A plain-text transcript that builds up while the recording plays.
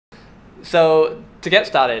So to get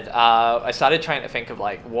started, I started trying to think of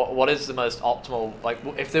like what is the most optimal, like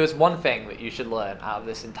if there was one thing that you should learn out of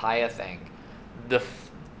this entire thing,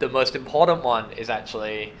 the most important one is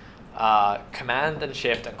actually Command and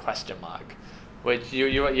Shift and question mark, which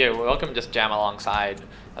you're welcome to just jam alongside.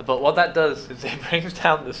 But what that does is it brings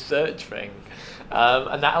down the search thing.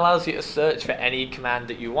 And that allows you to search for any command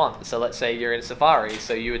that you want. So let's say you're in Safari,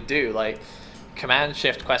 so you would do like Command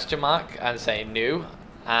Shift question mark and say new,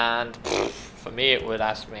 and for me it would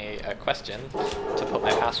ask me a question to put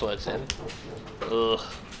my passwords in. Ugh.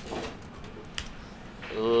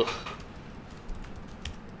 Ugh.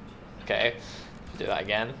 Okay, do that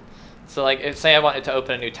again. So like, say I wanted to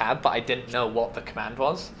open a new tab, but I didn't know what the command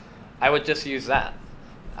was, I would just use that.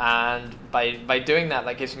 And by doing that,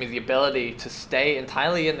 that gives me the ability to stay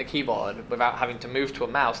entirely in the keyboard without having to move to a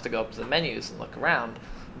mouse to go up to the menus and look around,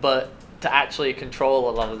 but to actually control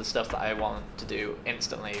a lot of the stuff that I want to do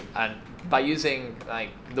instantly, and by using like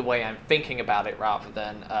the way I'm thinking about it rather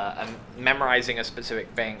than memorizing a specific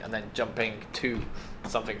thing and then jumping to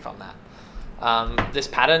something from that. This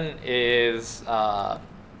pattern is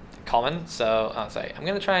common, so I'm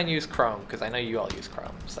going to try and use Chrome because I know you all use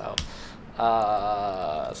Chrome. So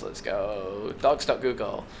let's go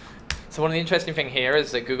docs.google. So one of the interesting thing here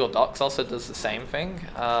is that Google Docs also does the same thing.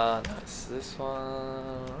 No, it's this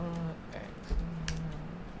one.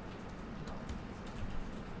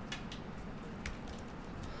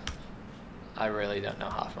 I really don't know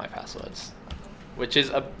half my passwords, which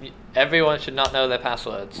is everyone should not know their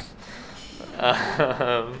passwords.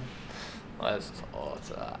 Let's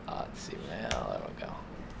Artsy mail. There we go.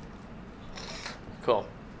 Cool.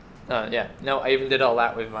 Yeah. No, I even did all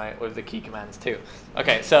that with the key commands too.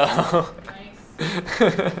 Okay, so nice.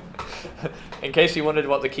 In case you wondered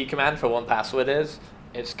what the key command for one password is,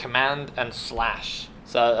 it's command and slash.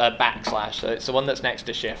 So backslash. So it's the one that's next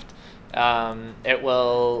to shift. It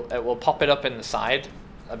will pop it up in the side,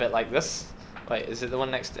 a bit like this. Wait, is it the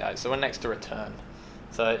one next to? It's the one next to return.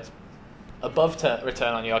 So it's above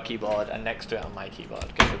return on your keyboard and next to it on my keyboard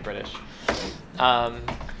because we're British.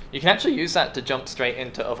 You can actually use that to jump straight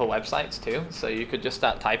into other websites too. So you could just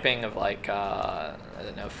start typing of like I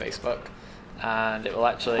don't know, Facebook, and it will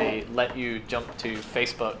actually let you jump to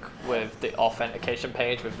Facebook with the authentication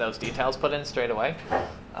page with those details put in straight away.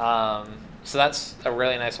 So that's a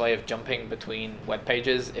really nice way of jumping between web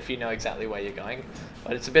pages if you know exactly where you're going.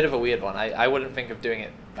 But it's a bit of a weird one. I wouldn't think of doing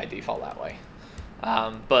it by default that way.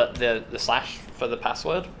 But the slash for the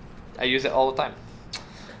password, I use it all the time.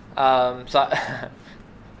 So I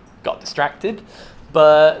got distracted.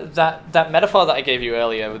 But that metaphor that I gave you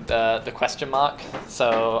earlier with the question mark,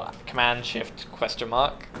 so Command Shift question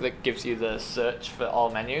mark, that gives you the search for all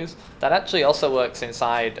menus, that actually also works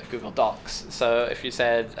inside Google Docs. So if you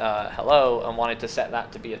said hello and wanted to set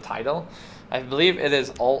that to be a title, I believe it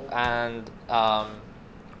is Alt and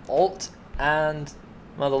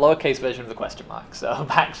well, the lowercase version of the question mark, so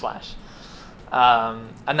backslash.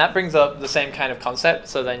 And that brings up the same kind of concept,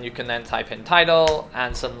 so then you can then type in title,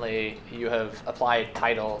 and suddenly you have applied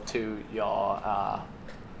title to your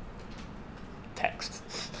text.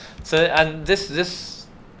 So, and this,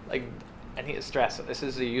 like, I need to stress that this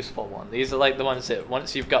is a useful one. These are like the ones that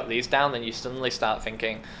once you've got these down, then you suddenly start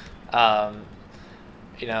thinking,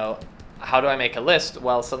 you know, how do I make a list?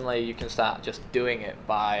 Well, suddenly you can start just doing it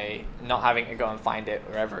by not having to go and find it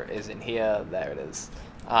wherever it is in here. There it is.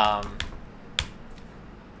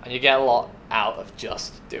 And you get a lot out of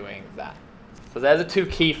just doing that. So they're the two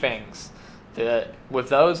key things. With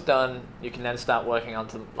those done, you can then start working on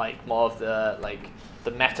to like more of the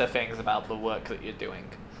meta things about the work that you're doing.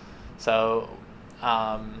 So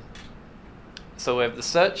so with the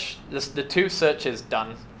search, the two searches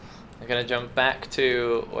done, I'm gonna jump back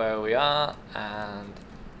to where we are and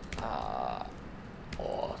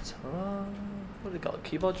what do they call it?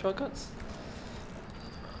 Keyboard shortcuts?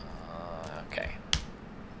 Okay.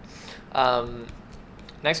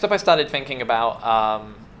 Next up, I started thinking about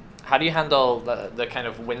how do you handle the kind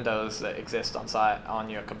of windows that exist on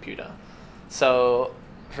your computer. So,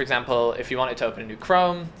 for example, if you wanted to open a new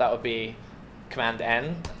Chrome, that would be Command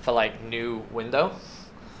N for like new window.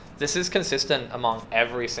 This is consistent among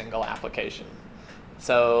every single application.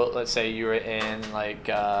 So let's say you were in like,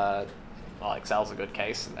 well, Excel's a good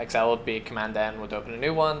case. Excel would be Command N would open a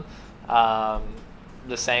new one.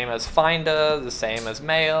 The same as Finder, the same as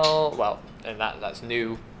Mail. Well, and that's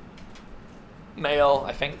new Mail,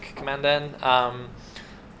 I think, Command N.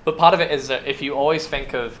 But part of it is that if you always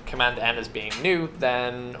think of Command N as being new,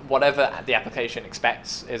 then whatever the application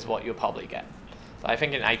expects is what you'll probably get. So I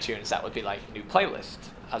think in iTunes that would be like new playlist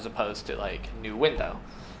as opposed to like new window.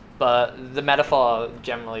 but the metaphor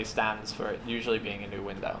generally stands for it usually being a new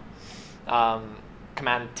window.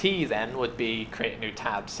 Command T then would be create a new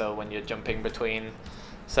tab. So when you're jumping between,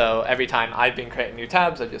 so every time I've been creating new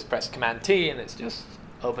tabs, I just press Command T and it's just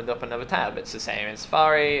opened up another tab. It's the same in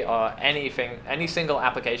Safari or anything, any single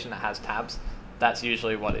application that has tabs. That's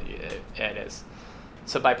usually what it is.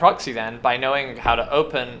 So by proxy then, by knowing how to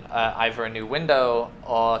open either a new window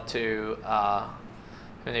or to a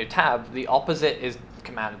new tab, the opposite is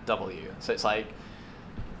Command W. So it's like,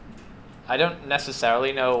 I don't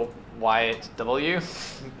necessarily know why it's W.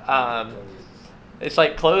 It's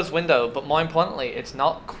like close window, but more importantly, it's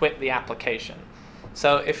not quit the application.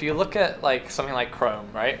 So if you look at like something like Chrome,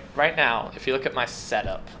 right? Right now, if you look at my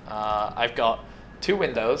setup, I've got 2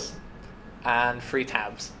 windows and 3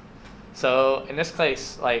 tabs. So in this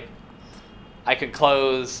case, like I could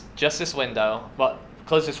close just this window, but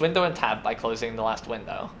close this window and tab by closing the last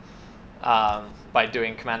window by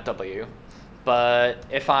doing Command W. But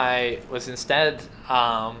if I was instead,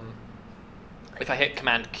 if I hit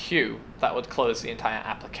Command Q, that would close the entire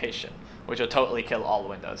application, which would totally kill all the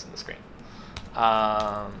windows in the screen.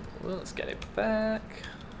 Well, let's get it back.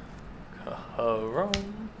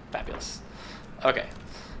 Chrome. Fabulous. Okay.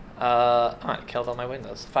 Alright, killed all my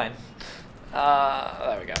windows. Fine.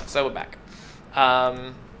 There we go. So we're back.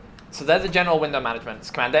 So there's the general window management.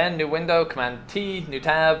 It's Command N, new window, Command T, new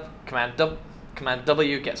tab, Command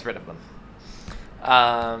W gets rid of them.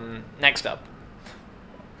 Next up.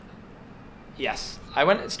 Yes, I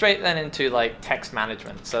went straight then into like text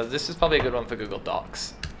management. So this is probably a good one for Google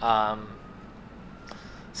Docs.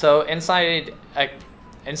 So inside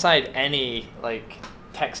any like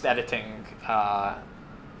text editing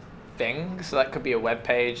thing, so that could be a web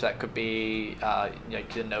page, that could be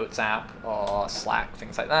like the Notes app or Slack,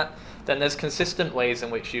 things like that. Then there's consistent ways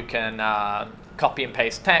in which you can copy and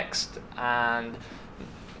paste text, and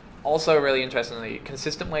also really interestingly,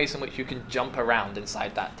 consistent ways in which you can jump around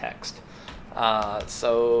inside that text.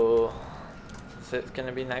 So is it going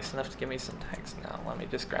to be nice enough to give me some text now? Let me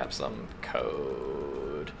just grab some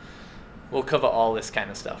code. We'll cover all this kind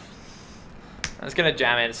of stuff. I'm just going to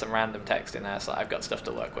jam in some random text in there so I've got stuff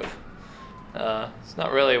to work with. It's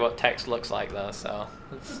not really what text looks like though, so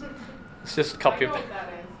it's just copy and paste.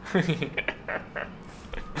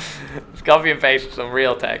 Let's copy and paste some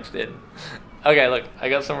real text in. Okay, look, I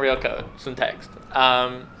got some real code, some text.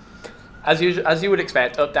 As you would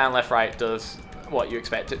expect, up, down, left, right does what you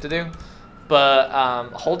expect it to do. But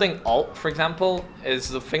holding Alt, for example, is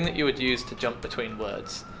the thing that you would use to jump between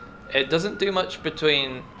words. It doesn't do much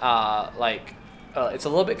between, it's a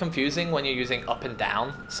little bit confusing when you're using up and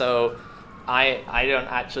down. So I don't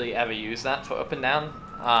actually ever use that for up and down.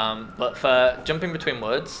 But for jumping between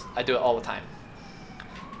words, I do it all the time.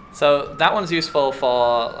 So that one's useful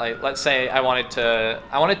for, like, let's say I wanted to,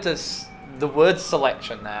 the word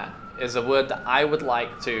selection there is a word that I would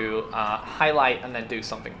like to highlight and then do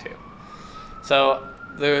something to. So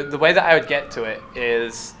the way that I would get to it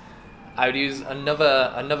is I would use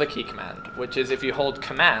another key command, which is if you hold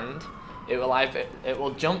Command, it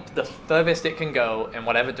will jump the furthest it can go in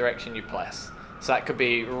whatever direction you press. So that could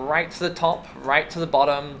be right to the top, right to the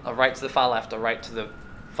bottom, or right to the far left, or right to the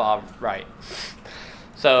far right.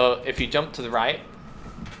 So if you jump to the right,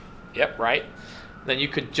 yep, right, then you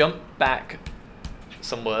could jump back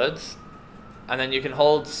some words, and then you can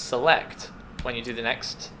hold Select when you do the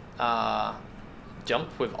next jump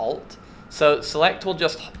with Alt. So Select will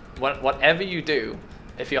just, whatever you do,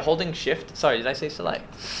 if you're holding Shift, sorry, did I say Select?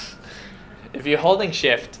 If you're holding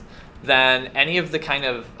Shift, then any of the kind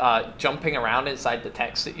of jumping around inside the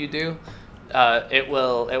text that you do, it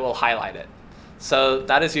will highlight it. So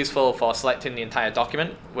that is useful for selecting the entire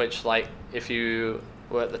document, which, like, if you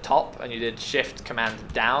were at the top and you did Shift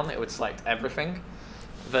Command down, it would select everything,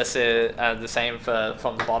 versus the same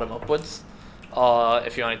from the bottom upwards. Or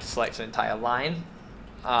if you wanted to select an entire line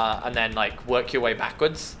and then like work your way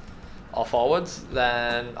backwards or forwards,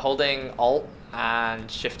 then holding Alt and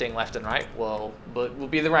shifting left and right will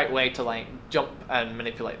be the right way to like jump and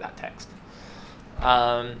manipulate that text.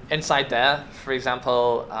 Inside there, for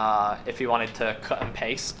example, if you wanted to cut and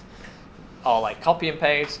paste or like copy and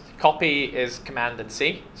paste, copy is Command and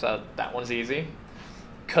C, so that one's easy.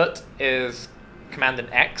 Cut is Command and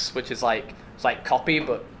X, which is like, it's like copy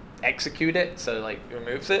but execute it, so like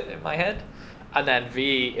removes it in my head. And then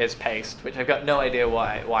V is paste, which I've got no idea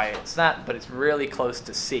why it's that, but it's really close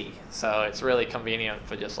to C, so it's really convenient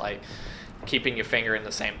for just like keeping your finger in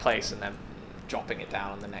the same place and then dropping it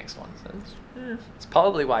down on the next one. So it's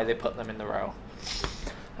probably why they put them in the row.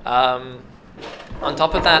 On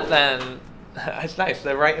top of that, then It's nice.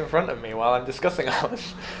 They're right in front of me while I'm discussing all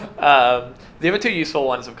this. The other two useful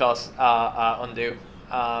ones, of course, are undo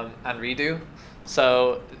and redo.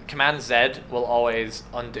 So Command Z will always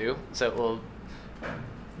undo. So it will.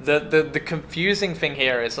 The confusing thing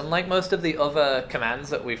here is, unlike most of the other commands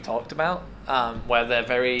that we've talked about, where they're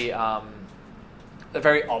very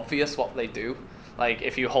obvious what they do. Like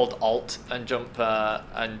if you hold Alt and jump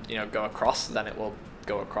and go across, then it will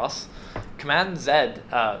go across. Command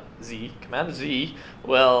Command Z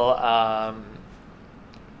will,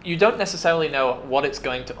 you don't necessarily know what it's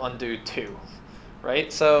going to undo to,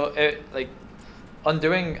 right? So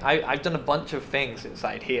undoing, I've done a bunch of things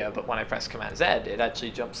inside here, but when I press Command Z, it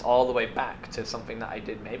actually jumps all the way back to something that I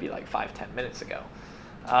did maybe like 5-10 minutes ago.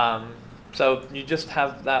 So you just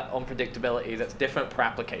have that unpredictability that's different per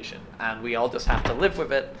application, and we all just have to live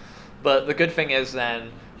with it. But the good thing is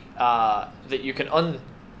then that you can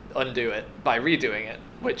undo it by redoing it,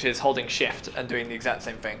 which is holding Shift and doing the exact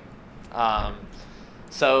same thing.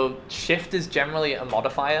 So Shift is generally a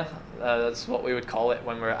modifier. That's what we would call it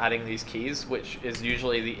when we're adding these keys, which is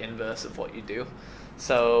usually the inverse of what you do.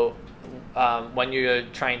 So when you're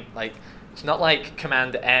trying, it's not like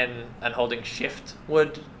Command N and holding Shift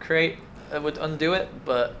would undo it,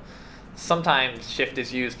 but sometimes Shift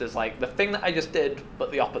is used as like the thing that I just did,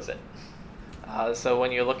 but the opposite. So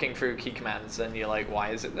when you're looking through key commands and you're like,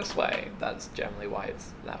 why is it this way? That's generally why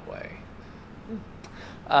it's that way.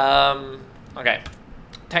 Okay,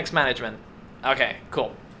 text management. Okay,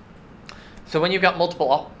 cool. So when you've got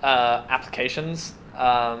multiple applications,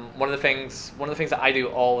 one of the things that I do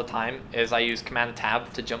all the time is I use Command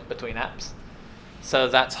Tab to jump between apps. So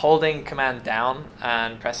that's holding Command down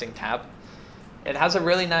and pressing Tab. It has a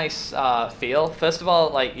really nice feel. First of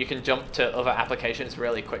all, you can jump to other applications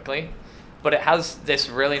really quickly, but it has this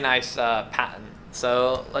really nice pattern.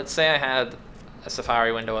 So let's say I had a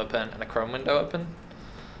Safari window open and a Chrome window open.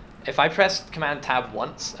 If I pressed Command Tab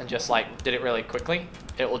once and just did it really quickly,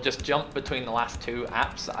 it will just jump between the last two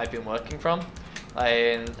apps that I've been working from.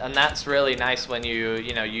 And that's really nice when you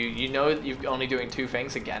know you're only doing two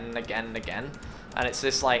things again and again and again. And it's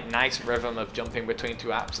this nice rhythm of jumping between two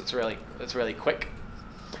apps. It's really quick.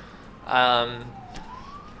 Tab?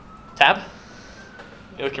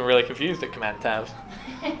 You're looking really confused at Command Tab.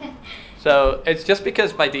 So it's just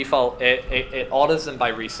because by default it orders them by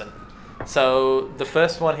recent. So the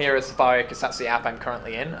first one here is Safari because that's the app I'm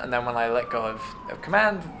currently in, and then when I let go of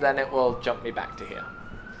Command, then it will jump me back to here.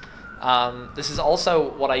 This is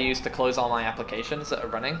also what I use to close all my applications that are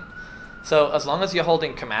running. So as long as you're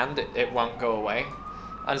holding Command, it won't go away.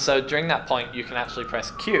 And so during that point, you can actually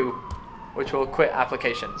press Q, which will quit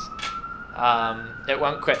applications. It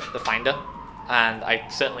won't quit the Finder, and I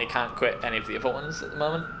certainly can't quit any of the other ones at the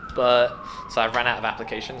moment. So I've run out of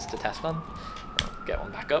applications to test on. I'll get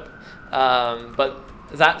one back up. But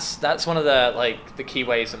that's one of the key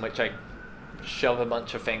ways in which I shove a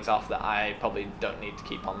bunch of things off that I probably don't need to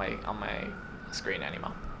keep on my screen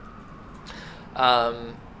anymore.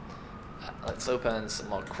 Let's open some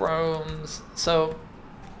more Chromes. So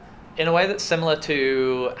in a way that's similar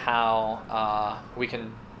to how we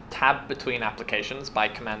can tab between applications by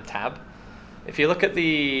Command Tab, if you look at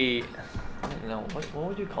the, I don't know, what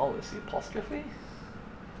would you call this? The apostrophe?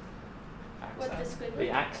 What, the squiggly? The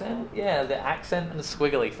accent? Yeah, the accent and the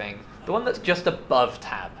squiggly thing. The one that's just above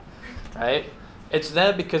Tab, right? It's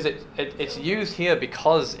there because it's used here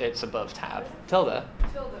because it's above Tab. Tilde.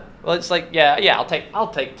 Tilde. Well, it's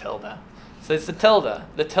I'll take tilde. So it's the tilde.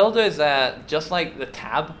 The tilde is just like the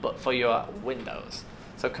tab, but for your Windows.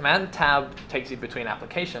 So Command Tab takes you between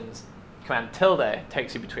applications. Command tilde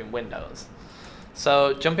takes you between windows.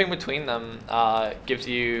 So jumping between them gives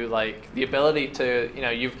you the ability to,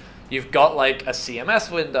 you've got a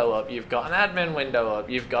CMS window up, you've got an admin window up,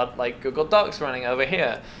 you've got Google Docs running over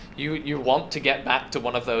here. You want to get back to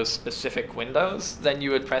one of those specific windows, then you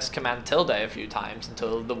would press Command tilde a few times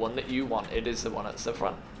until the one that you wanted is the one that's the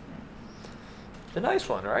front. The nice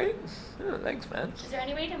one, right? Oh, thanks, man. Is there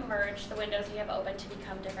any way to merge the windows you have open to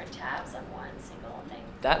become different tabs on one single thing?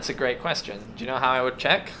 That's a great question. Do you know how I would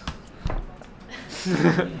check?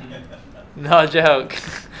 No joke.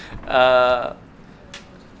 I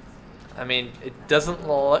mean, it doesn't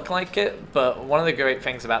look like it, but one of the great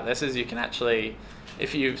things about this is you can actually,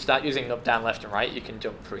 if you start using up, down, left, and right, you can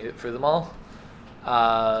jump through them all.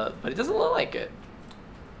 But it doesn't look like it.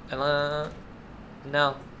 And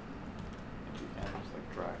no. You can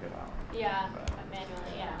just drag it out. Yeah,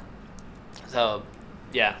 manually, yeah. So,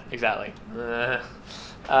 yeah, exactly.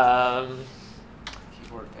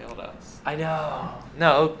 Keyboard failed us. I know.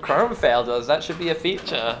 No, Chrome failed us. That should be a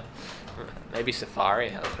feature. Maybe Safari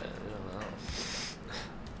has it. I don't know.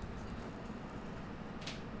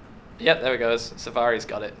 Yep, there it goes. Safari's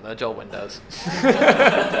got it. Merge all windows. Beautiful.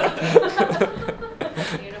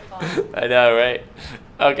 I know, right?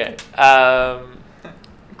 Okay.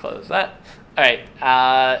 Close that. All right.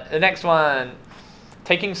 The next one,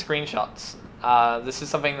 taking screenshots. This is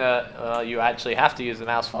something that you actually have to use the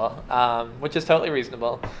mouse for, which is totally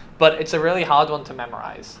reasonable. But it's a really hard one to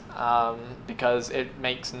memorize because it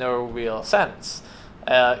makes no real sense.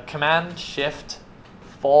 Command Shift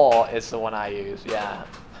 4 is the one I use. Yeah.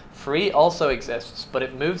 3 also exists, but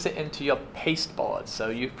it moves it into your paste board. So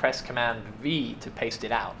you press Command V to paste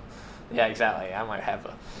it out. Yeah, exactly. I might have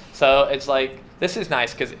a. So it's like, this is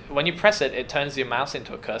nice because when you press it, it turns your mouse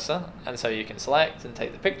into a cursor. And so you can select and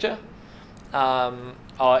take the picture.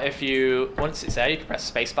 Or if you, once it's there, you can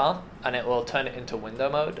press spacebar and it will turn it into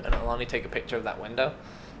window mode and it will only take a picture of that window.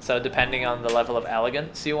 So depending on the level of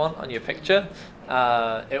elegance you want on your picture,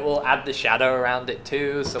 it will add the shadow around it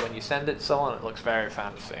too. So when you send it to someone, it looks very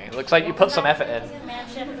fancy. It looks like you put some effort in. Command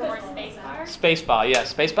Shift or spacebar? Spacebar, yeah.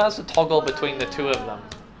 Spacebar is the toggle between the two of them.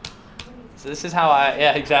 So this is how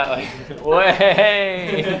yeah, exactly.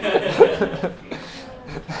 Way.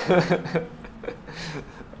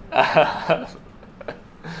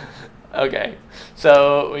 Okay,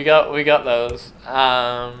 so we got those.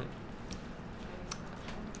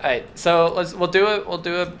 Alright, so we'll do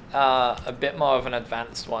a bit more of an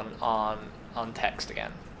advanced one on text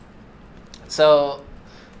again. So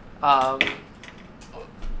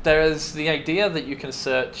there is the idea that you can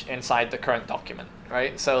search inside the current document,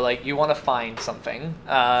 right? So like you want to find something,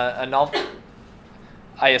 I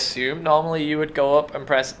assume normally you would go up and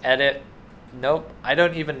press edit. Nope, I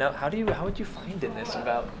don't even know. How would you find in this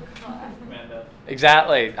about? Command F.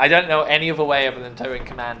 Exactly. I don't know any other way other than doing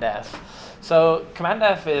Command F. So Command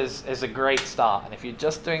F is a great start, and if you're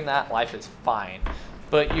just doing that, life is fine.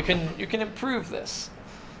 But you can improve this.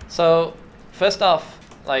 So first off,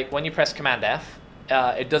 like when you press Command F,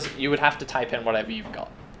 you would have to type in whatever you've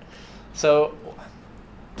got. So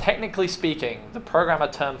technically speaking, the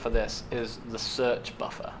programmer term for this is the search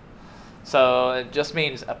buffer. So it just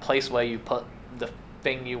means a place where you put the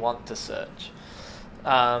thing you want to search.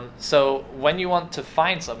 So when you want to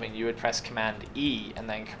find something, you would press Command E and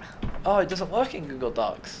then oh, it doesn't work in Google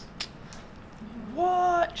Docs.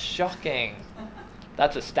 What? Shocking.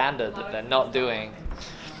 That's a standard that they're not doing.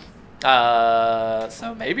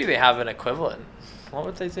 So maybe they have an equivalent. What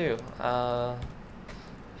would they do? Find.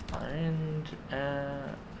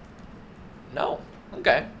 No.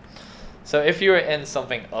 Okay. So if you were in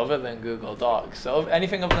something other than Google Docs, so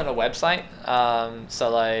anything other than a website, so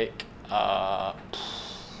like, I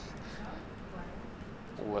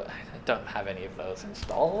don't have any of those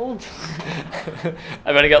installed.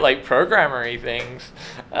 I've only got like programmer-y things.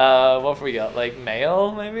 What have we got? Like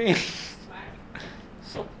mail, maybe?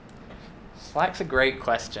 So, Slack's a great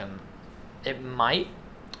question. It might,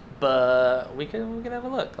 but we can have a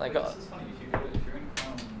look. Like, this is funny. If you're in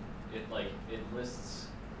Chrome, it lists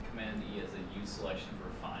Command E as a use selection for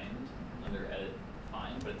find under edit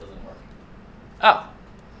find, but it doesn't work. oh,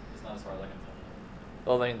 It's not as far as I can tell.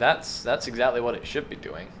 well then that's exactly what it should be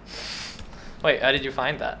doing. Wait, how did you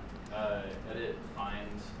find that? Edit find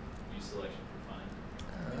use selection for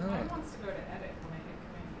find. Mine wants to go to edit when I hit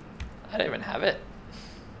Command E. I don't even have it.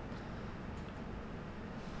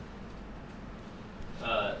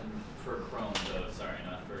 For Chrome though, sorry,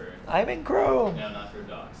 not for. I'm in Chrome. No, not for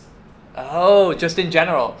Docs. Oh, just in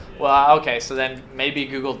general. Yeah. Well, okay, so then maybe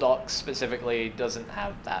Google Docs specifically doesn't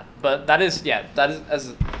have that. But that is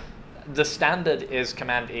as the standard is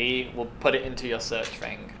Command E will put it into your search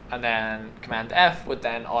thing, and then Command F would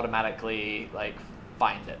then automatically like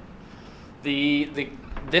find it.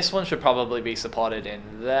 This one should probably be supported in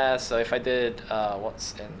there. So if I did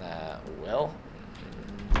what's in there,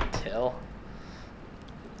 till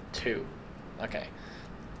 2. Okay.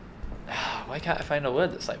 Why can't I find a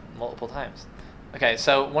word that's like multiple times? Okay,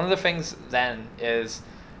 so one of the things then is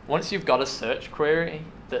once you've got a search query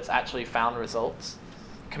that's actually found results,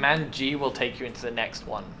 Command G will take you into the next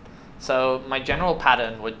one. So my general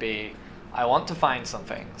pattern would be I want to find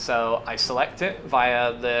something. So I select it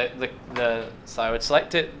via so I would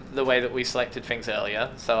select it the way that we selected things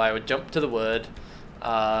earlier. So I would jump to the word,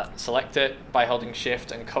 select it by holding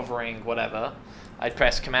Shift and covering whatever. I'd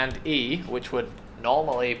press Command E, which would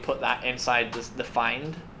normally put that inside the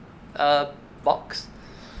find box.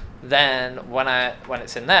 Then when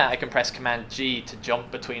it's in there, I can press Command G to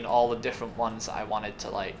jump between all the different ones I wanted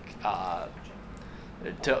to like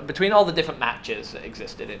between all the different matches that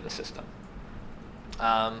existed in the system.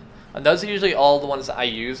 And those are usually all the ones that I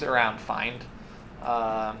use around find,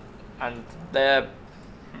 and they're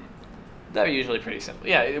usually pretty simple.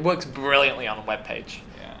 Yeah, it works brilliantly on a web page.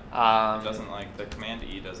 Yeah. It doesn't like the Command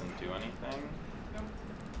E doesn't do anything, Nope.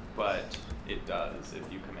 but it does.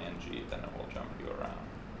 If you Command G, then it will jump you around.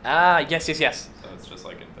 Yes. So it's just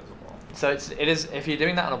like invisible. So it is if you're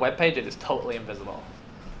doing that on a web page, it is totally invisible.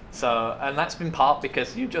 So, and that's been part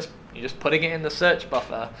because you're just putting it in the search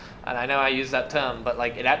buffer, and I know I use that term, but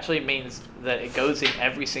like it actually means that it goes in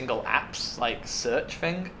every single app's like search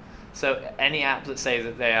thing. So any app that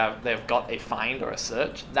says that they've got a find or a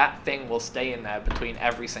search, that thing will stay in there between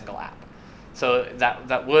every single app. So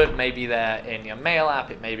that word may be there in your Mail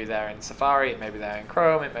app, it may be there in Safari, it may be there in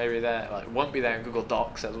Chrome, it may be there, well, it won't be there in Google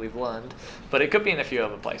Docs as we've learned, but it could be in a few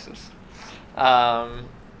other places.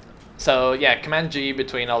 So yeah, Command G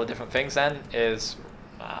between all the different things then is,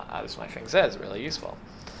 as my thing says, really useful.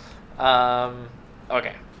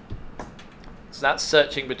 Okay, so that's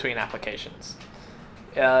searching between applications.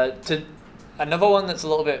 Another one that's a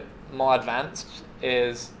little bit more advanced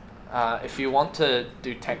is if you want to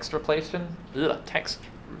do text replacing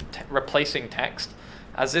text,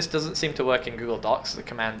 as this doesn't seem to work in Google Docs, the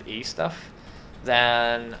Command E stuff,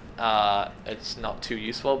 then it's not too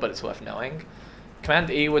useful, but it's worth knowing.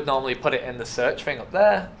 Command E would normally put it in the search thing up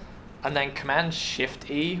there, and then Command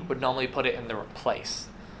Shift E would normally put it in the replace.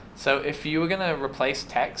 So if you were going to replace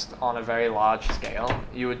text on a very large scale,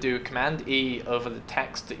 you would do Command E over the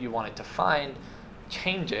text that you wanted to find,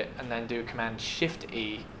 change it, and then do Command Shift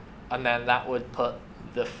E, and then that would put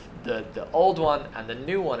the old one and the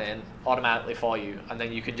new one in automatically for you, and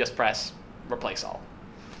then you could just press Replace All.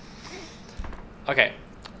 Okay,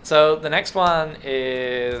 so the next one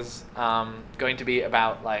is going to be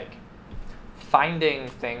about like finding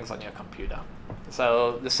things on your computer.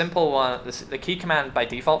 So the simple one, the key command by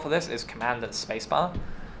default for this is Command and Spacebar,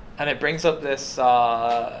 and it brings up this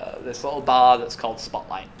this little bar that's called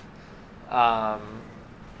Spotlight. And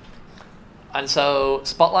so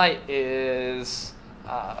Spotlight is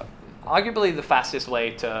arguably the fastest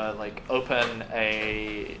way to like open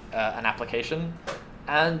an application,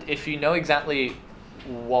 and if you know exactly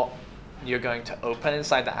what you're going to open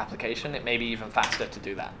inside the application, it may be even faster to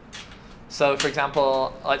do that. So for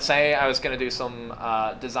example, let's say I was going to do some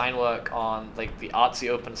design work on like the Artsy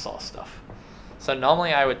open source stuff. So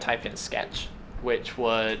normally I would type in Sketch, which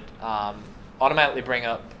would automatically bring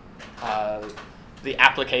up the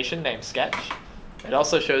application named Sketch. It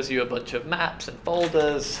also shows you a bunch of maps and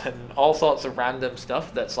folders and all sorts of random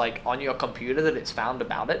stuff that's like on your computer that it's found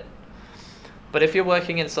about it. But if you're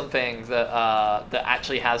working in something that that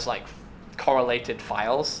actually has like correlated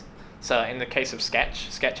files, so in the case of Sketch,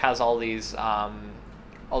 Sketch has all these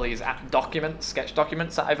documents, Sketch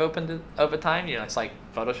documents that I've opened over time. You know, it's like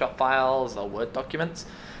Photoshop files or Word documents.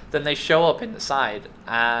 Then they show up in the side,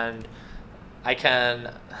 and I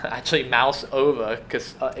can actually mouse over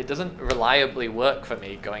because it doesn't reliably work for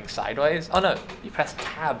me going sideways. Oh no, you press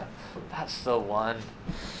Tab. That's the one.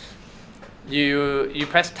 You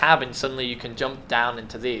press Tab and suddenly you can jump down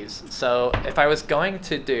into these. So if I was going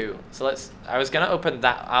to do, I was going to open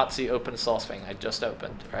that Artsy open source thing I just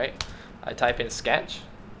opened, right? I type in Sketch.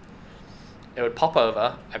 It would pop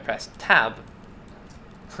over. I press Tab.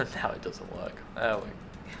 Now it doesn't work.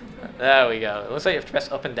 There we go. It looks like you have to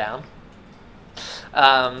press up and down.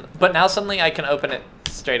 But now suddenly I can open it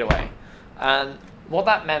straight away. And what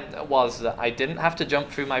that meant was that I didn't have to jump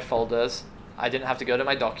through my folders. I didn't have to go to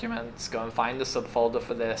my documents, go and find the subfolder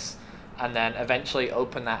for this, and then eventually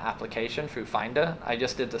open that application through Finder. I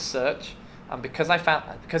just did the search. And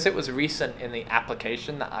because it was recent in the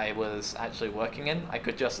application that I was actually working in, I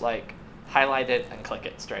could just like highlight it and click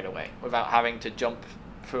it straight away without having to jump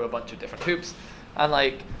through a bunch of different hoops. And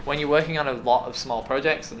like when you're working on a lot of small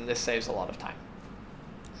projects, then this saves a lot of time.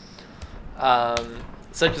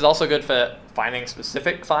 Search is also good for finding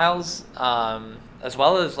specific files, as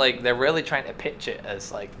well as like they're really trying to pitch it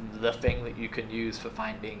as like the thing that you can use for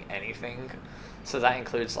finding anything. So that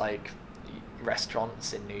includes like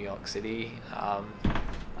restaurants in New York City. I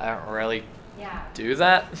don't really do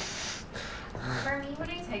that. For me, when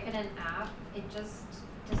I type in an app, it just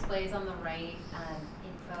displays on the right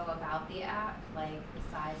info about the app, like the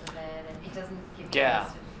size of it, and it doesn't give you a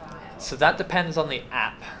list of files. So that depends on the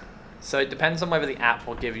app. So it depends on whether the app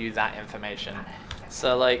will give you that information. Got it. Okay.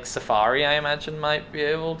 So like Safari, I imagine, might be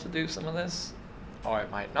able to do some of this, or it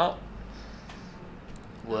might not.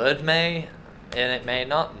 Word may, and it may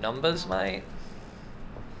not. Numbers might.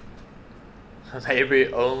 Maybe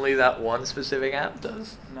only that one specific app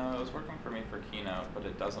does. No, it was working for me for Keynote, but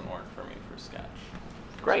it doesn't work for me for Sketch.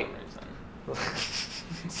 Great. For some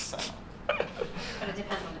reason. So. But it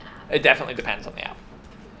depends on the app. It definitely depends on the app.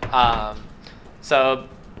 So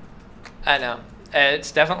I know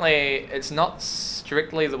it's not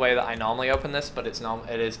strictly the way that I normally open this, but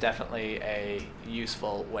it is definitely a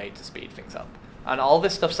useful way to speed things up. And all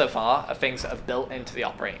this stuff so far are things that are built into the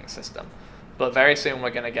operating system. But very soon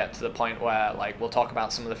we're going to get to the point where like we'll talk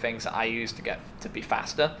about some of the things that I use to get to be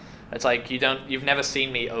faster. It's like you've never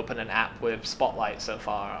seen me open an app with Spotlight so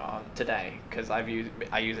far on today because I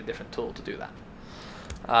use a different tool to do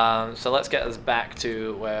that. So let's get us back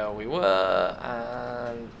to where we were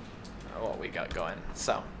and what we got going.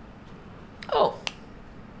 So, oh,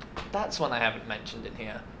 that's one I haven't mentioned in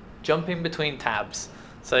here. Jumping between tabs.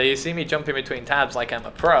 So you see me jumping between tabs like I'm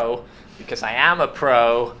a pro, because I am a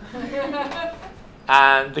pro.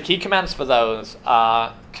 And the key commands for those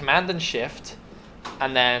are Command and Shift,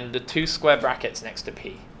 and then the 2 square brackets next to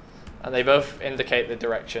P. And they both indicate the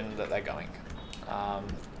direction that they're going.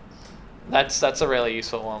 That's a really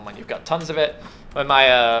useful one when you've got tons of it. When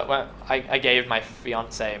I gave my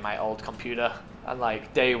fiance my old computer, and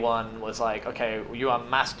like day one was like, okay, you are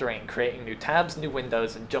mastering creating new tabs, new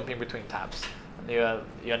windows, and jumping between tabs. And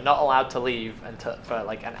you're not allowed to leave for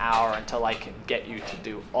like an hour until I can get you to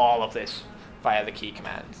do all of this via the key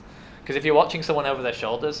commands. Because if you're watching someone over their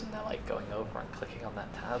shoulders and they're like going over and clicking on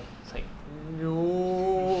that tab, it's like,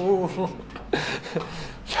 no.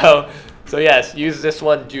 So yes, use this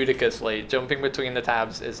one judiciously. Jumping between the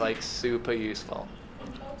tabs is like super useful.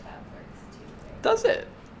 Control tab works too. Right? Does it?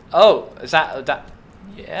 Oh, is that?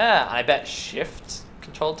 Yeah, I bet Shift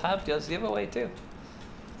Control tab goes the other way too.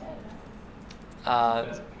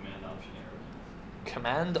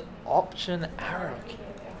 Command Option arrow.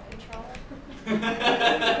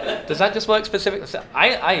 Does that just work specifically? It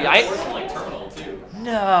works in like Terminal too.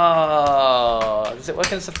 No. Does it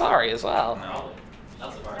work in Safari as well? No,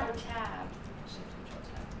 not Safari. No tab. Shift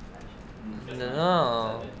Control tab.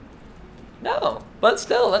 No. No, but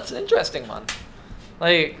still, that's an interesting one.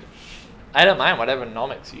 Like, I don't mind whatever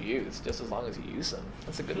nomics you use, just as long as you use them.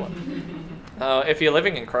 That's a good one. If you're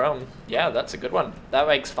living in Chrome, yeah, that's a good one. That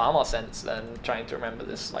makes far more sense than trying to remember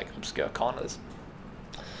this like obscure corners.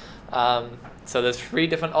 So there's 3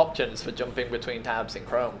 different options for jumping between tabs in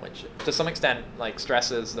Chrome, which to some extent like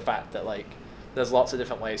stresses the fact that like there's lots of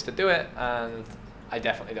different ways to do it, and I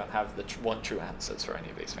definitely don't have the one true answers for any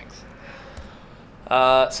of these things.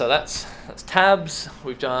 So that's tabs.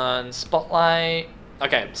 We've done Spotlight.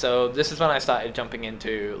 Okay, so this is when I started jumping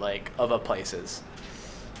into like other places.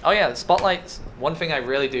 Oh yeah, Spotlight's one thing I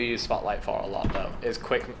really do use Spotlight for a lot though is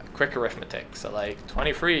quick arithmetic. So like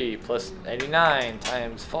 23 plus 89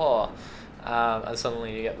 times 4, and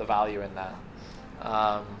suddenly you get the value in there.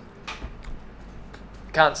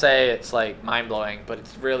 Can't say it's like mind blowing, but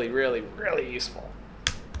it's really, really, really useful.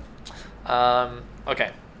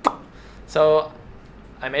 Okay, so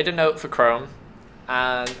I made a note for Chrome.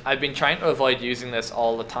 And I've been trying to avoid using this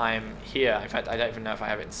all the time here. In fact, I don't even know if I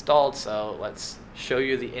have it installed, so let's show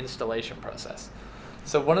you the installation process.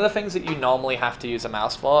 So one of the things that you normally have to use a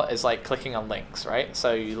mouse for is like clicking on links, right?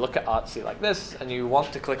 So you look at Artsy like this, and you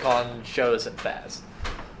want to click on shows and fairs.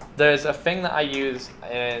 There's a thing that I use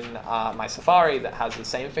in my Safari that has the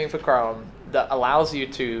same thing for Chrome that allows you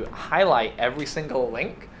to highlight every single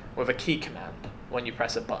link with a key command when you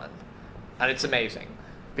press a button. And it's amazing.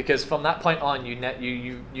 Because from that point on,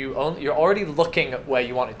 you're already looking at where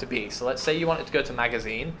you want it to be. So let's say you want it to go to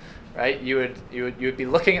magazine, right? You would be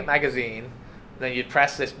looking at magazine, then you'd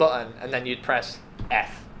press this button, and then you'd press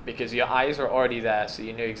F because your eyes are already there, so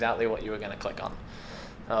you knew exactly what you were going to click on.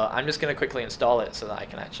 I'm just going to quickly install it so that I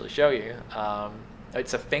can actually show you.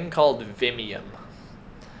 It's a thing called Vimium,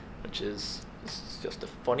 which is just a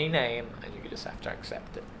funny name, and you just have to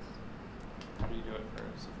accept it. How do you do it for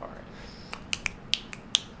Safari?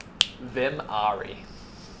 Vimari.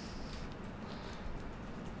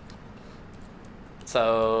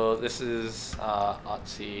 So this is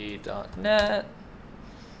artsy.net.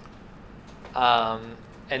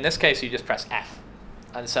 In this case, you just press F.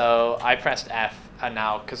 And so I pressed F, and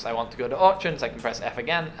now because I want to go to auctions, I can press F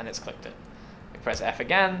again, and it's clicked it. I press F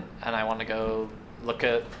again, and I want to go look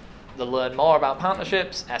at the learn more about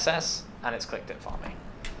partnerships, SS, and it's clicked it for me.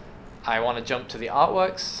 I want to jump to the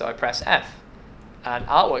artworks, so I press F. And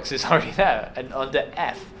artworks is already there, and under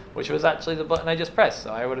F, which was actually the button I just pressed,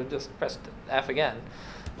 so I would have just pressed F again.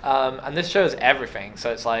 And this shows everything,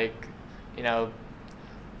 so it's like, you know,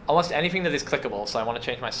 almost anything that is clickable. So I want to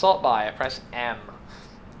change my sort by, I press M,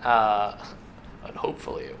 and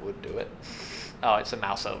hopefully it would do it. Oh, it's a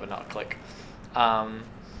mouse over, not a click.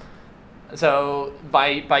 So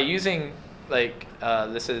by using, like,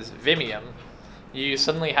 this is Vimium, you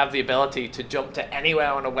suddenly have the ability to jump to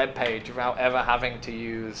anywhere on a web page without ever having to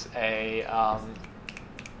use a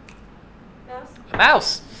Mouse?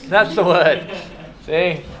 mouse. That's the word.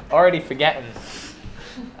 See, already forgetting.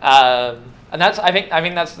 And I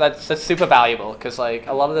think that's super valuable because like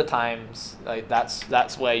a lot of the times like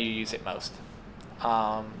that's where you use it most.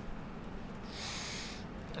 All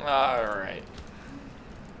right.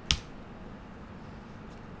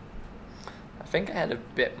 I think I had a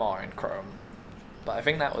bit more in Chrome, but I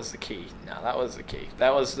think that was the key. No, that was the key.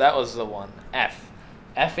 That was the one.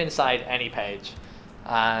 F inside any page,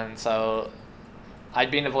 and so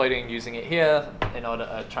I'd been avoiding using it here in order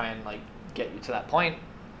to try and like get you to that point,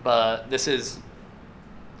 but this is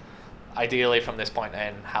ideally from this point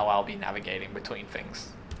in how I'll be navigating between things.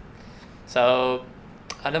 So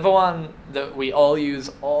another one that we all use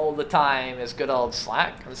all the time is good old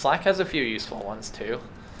Slack, and Slack has a few useful ones too.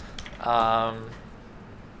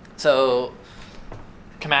 So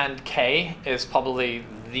Command K is probably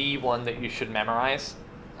the one that you should memorize.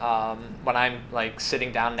 When I'm like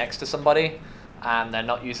sitting down next to somebody and they're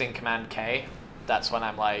not using Command K, that's when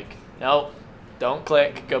I'm like, no, don't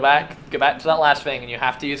click, go back to that last thing, and you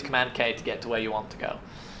have to use Command K to get to where you want to go.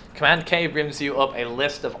 Command K brings you up a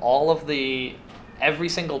list of every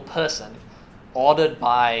single person ordered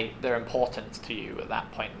by their importance to you at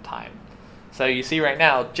that point in time. So you see right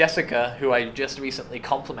now, Jessica, who I just recently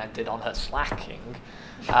complimented on her slacking,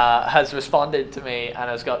 has responded to me and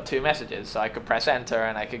has got 2 messages. So I could press enter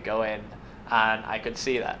and I could go in and I could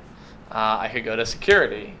see that. I could go to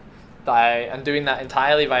security and doing that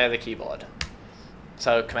entirely via the keyboard.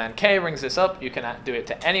 So Command K brings this up. You can do it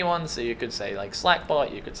to anyone. So you could say like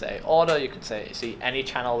Slackbot, you could say order, you could say see any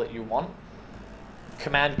channel that you want.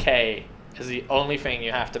 Command K is the only thing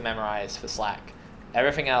you have to memorize for Slack.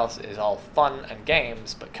 Everything else is all fun and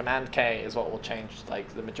games, but Command K is what will change like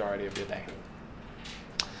the majority of your day.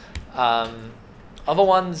 Other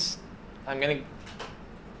ones, I'm gonna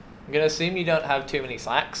assume you don't have too many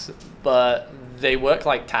Slacks, but they work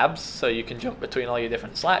like tabs, so you can jump between all your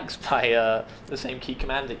different Slacks by the same key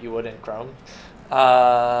command that you would in Chrome.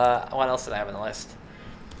 What else did I have on the list?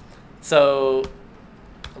 So,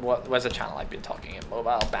 where's the channel I've been talking in?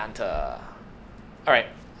 Mobile banter. All right.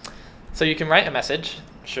 So you can write a message,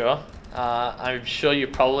 sure. I'm sure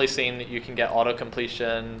you've probably seen that you can get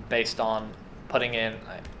auto-completion based on putting in...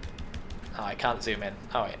 Oh, I can't zoom in.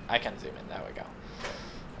 Oh, wait, I can zoom in. There we go.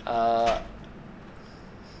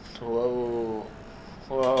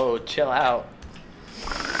 Whoa, chill out.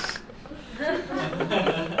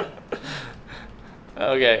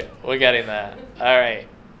 Okay, we're getting there. All right.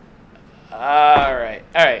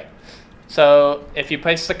 So if you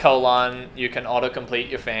place the colon, you can auto-complete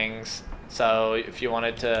your things. So if you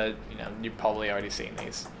wanted to, you've probably already seen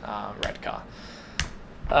these, red car.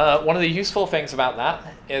 One of the useful things about that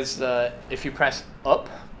is that if you press up,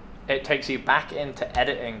 it takes you back into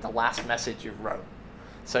editing the last message you wrote.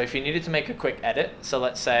 So if you needed to make a quick edit, so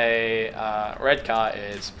let's say red car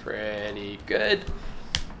is pretty good,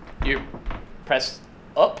 you press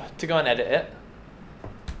up to go and edit it.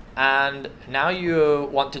 And now you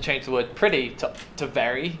want to change the word pretty to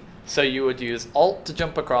very, so you would use Alt to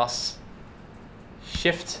jump across,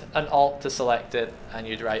 Shift and Alt to select it, and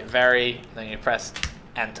you'd write very, then you press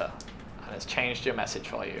Enter, and it's changed your message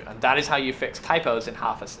for you. And that is how you fix typos in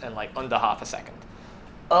like under half a second.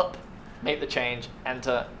 Up, make the change,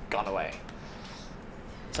 Enter, gone away.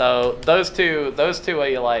 So those two are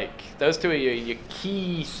your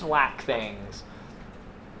key Slack things.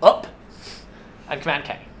 Up and Command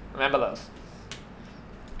K. Remember those.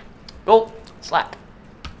 Cool. Slack.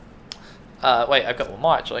 Wait, I've got one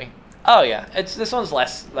more actually. Oh yeah, this one's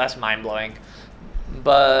less mind-blowing.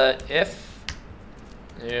 But if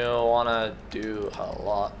you wanna do a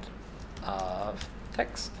lot of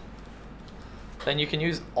text, then you can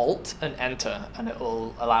use Alt and Enter, and it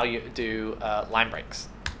will allow you to do line breaks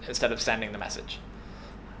instead of sending the message.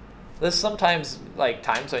 There's sometimes like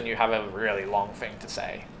times when you have a really long thing to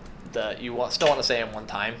say that you still want to say in one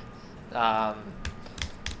time,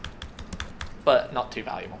 but not too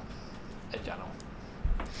valuable in general.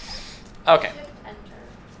 Okay. Shift, enter.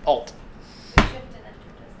 Alt. Shift and enter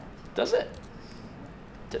does that. Does it?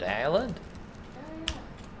 Today I learned. Oh, yeah.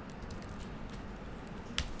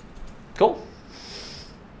 Cool.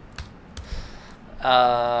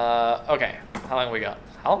 Okay. How long we got?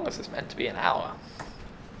 How long was this meant to be? An hour.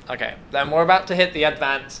 Okay, then we're about to hit the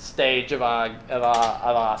advanced stage of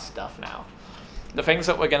our stuff now. The things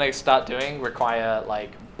that we're going to start doing require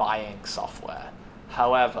like buying software.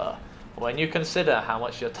 However, when you consider how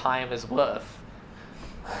much your time is worth,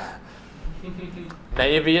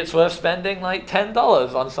 maybe it's worth spending like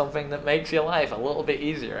 $10 on something that makes your life a little bit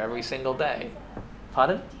easier every single day.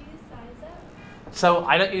 Pardon? Do you use Size Up? So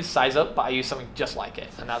I don't use Size Up, but I use something just like it,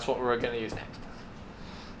 and that's what we're going to use next.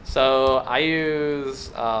 So I use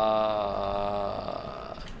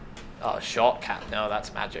Oh, shortcut. No,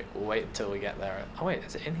 that's magic. We'll wait until we get there. Oh wait,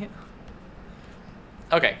 is it in here?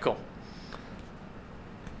 Okay, cool.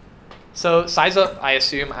 So size up, I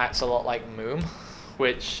assume, acts a lot like Moom,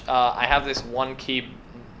 which I have this one key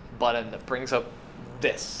button that brings up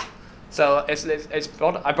this. So I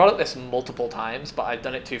brought up this multiple times, but I've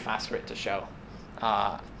done it too fast for it to show.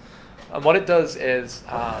 And what it does is,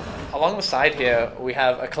 along the side here, we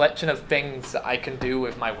have a collection of things that I can do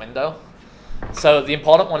with my window. So the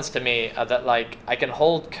important ones to me are that like I can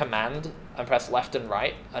hold Command and press left and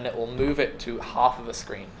right, and it will move it to half of the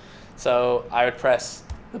screen. So I would press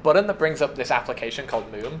the button that brings up this application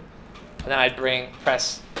called Moom, and then I'd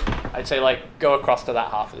say like go across to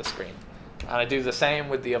that half of the screen. And I do the same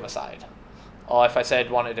with the other side. Or if I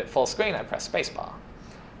said wanted it full screen, I press spacebar.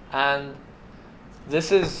 And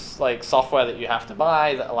this is like software that you have to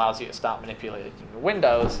buy that allows you to start manipulating your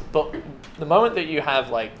windows. But the moment that you have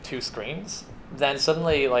like two screens, then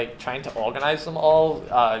suddenly like trying to organize them all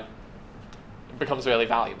becomes really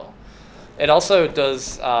valuable. It also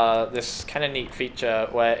does this kind of neat feature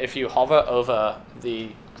where if you hover over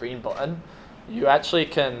the green button, you actually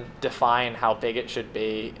can define how big it should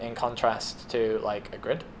be in contrast to like a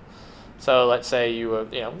grid. So let's say you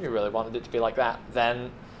really wanted it to be like that,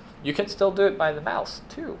 then you can still do it by the mouse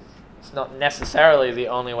too. It's not necessarily the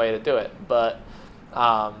only way to do it, but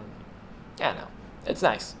yeah, no, it's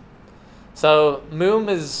nice. So Moom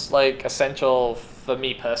is like essential for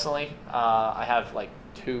me personally. I have like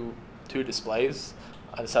two displays,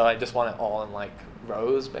 and so I just want it all in like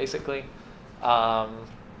rows basically.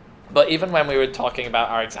 But even when we were talking about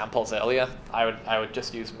our examples earlier, I would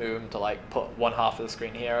just use Moom to like put one half of the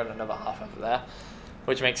screen here and another half over there,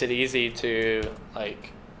 which makes it easy to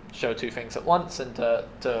like show two things at once and to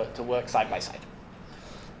work side by side.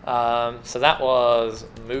 So that was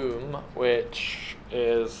Moom, which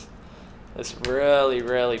is this really,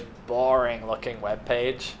 really boring looking web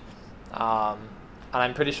page. And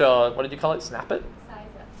I'm pretty sure, what did you call it? Snap it? Size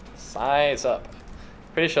up. Size up.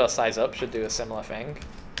 Pretty sure Size Up should do a similar thing,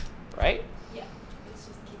 right? Yeah, it's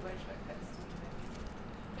just keyboard shortcuts.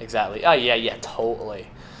 Exactly. Oh, yeah, totally.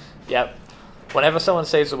 Yep. Whenever someone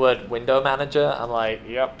says the word window manager, I'm like,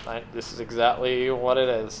 yep, this is exactly what it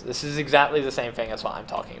is. This is exactly the same thing as what I'm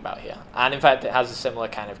talking about here. And in fact, it has a similar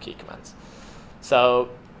kind of key commands. So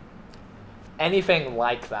anything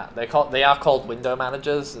like that, they are called window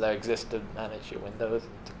managers. They exist to manage your windows,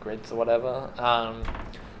 to grids or whatever.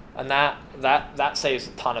 And that saves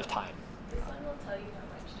a ton of time. This one will tell you how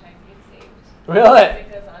much time you've saved. Really? As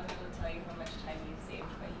it goes on, it will tell you how much time you've saved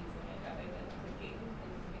by using it rather than clicking and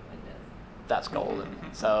moving windows. That's golden.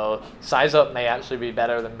 So Size Up may actually be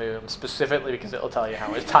better than Moom, specifically because it'll tell you how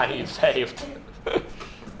much time you've saved.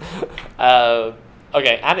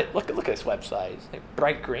 Okay, and look at this website. It's like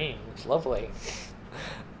bright green. It's lovely.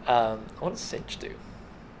 What does Cinch do?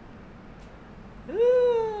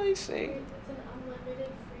 I see. It's an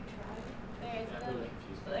unlimited free trial. There is Yeah, really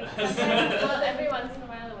like confused. sometimes, well, every once in a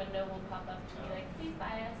while, a window will pop up to be like, please buy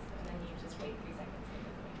us, and then you just wait 3 seconds and it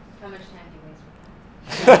goes away. How much time do you waste with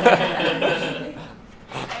that?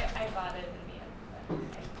 I bought it in the end, but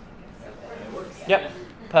I think it's so good. It works. Yeah. Yep,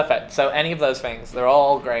 perfect. So any of those things, they're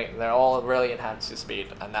all great. They're all really enhance your speed,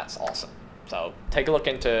 and that's awesome. So take a look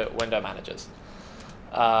into window managers.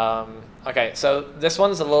 Okay, so this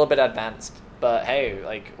one's a little bit advanced, but hey,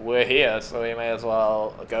 like we're here, so we may as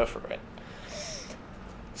well go for it.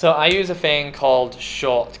 So I use a thing called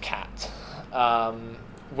Shortcut,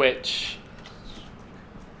 which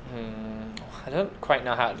I don't quite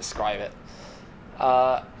know how to describe it.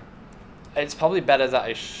 It's probably better that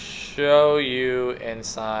I show you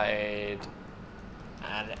inside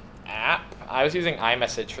an app. I was using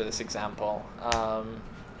iMessage for this example,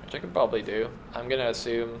 which I could probably do. I'm going to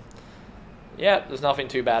assume, yeah, there's nothing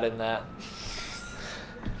too bad in there.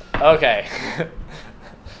 Okay.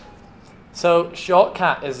 So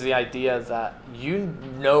Shortcut is the idea that you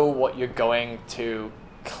know what you're going to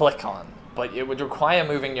click on, but it would require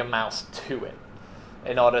moving your mouse to it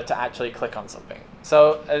in order to actually click on something.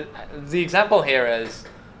 So the example here is,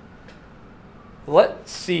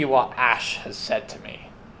 let's see what Ash has said to me,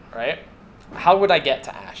 right? How would I get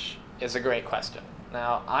to Ash is a great question.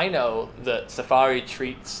 Now, I know that Safari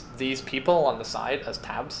treats these people on the side as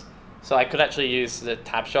tabs, so I could actually use the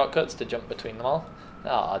tab shortcuts to jump between them all.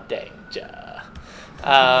 Oh, danger.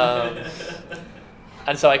 And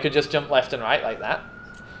so I could just jump left and right like that.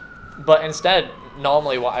 But instead,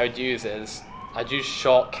 normally what I would use is, I'd use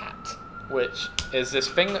Shortcut, which is this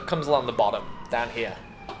thing that comes along the bottom, down here.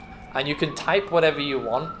 And you can type whatever you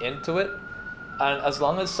want into it, and as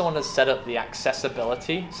long as someone has set up the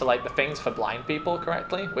accessibility, so like the things for blind people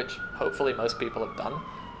correctly, which hopefully most people have done,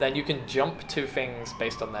 then you can jump to things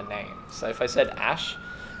based on their name. So if I said Ash,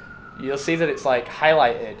 you'll see that it's like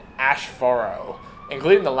highlighted Ash Furrow,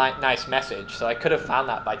 including the nice message. So I could have found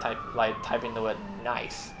that by typing the word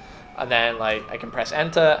nice. And then like I can press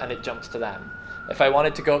enter and it jumps to them. If I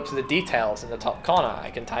wanted to go up to the details in the top corner, I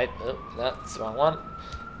can type, oh, that's the wrong one,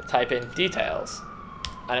 type in details,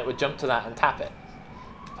 and it would jump to that and tap it.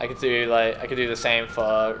 I could do the same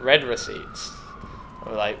for read receipts,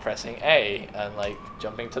 or like pressing A and like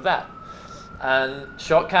jumping to that. And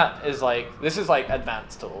Shortcut is like, this is like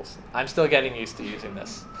advanced tools. I'm still getting used to using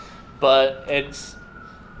this, but it's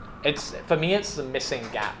for me it's the missing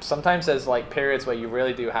gap. Sometimes there's like periods where you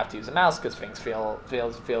really do have to use a mouse because things feel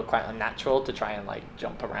quite unnatural to try and like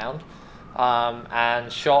jump around.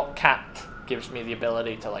 And Shortcut gives me the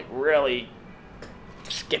ability to like really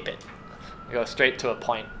skip it, go straight to a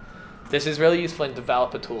point. This is really useful in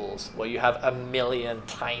developer tools where you have a million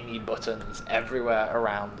tiny buttons everywhere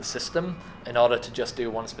around the system in order to just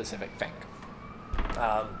do one specific thing.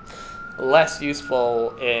 Less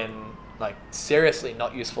useful in, like, seriously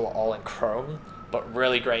not useful at all in Chrome, but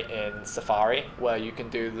really great in Safari, where you can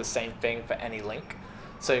do the same thing for any link.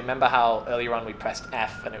 So remember how earlier on we pressed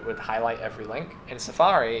F and it would highlight every link? In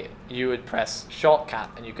Safari, you would press Shortcut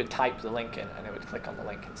and you could type the link in and it would click on the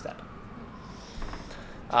link instead.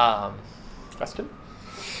 Question?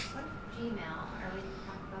 What Gmail? Are we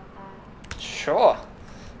talking about that? Sure.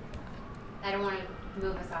 I don't want to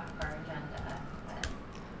move us off of our agenda, but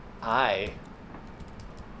I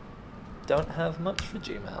don't have much for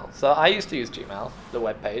Gmail. So I used to use Gmail, the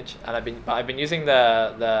web page, and I've been using the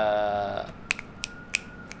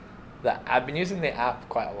app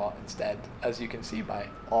quite a lot instead, as you can see by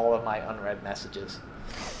all of my unread messages.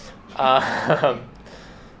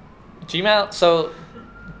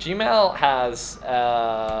 Gmail has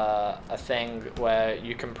a thing where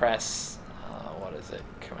you can press, what is it?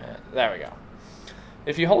 Command. There we go.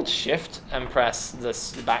 If you hold Shift and press the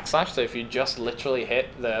backslash, so if you just literally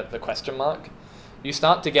hit the question mark, you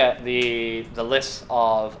start to get the list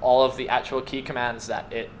of all of the actual key commands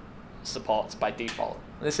that it supports by default.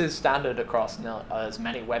 This is standard across as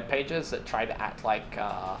many web pages that try to act like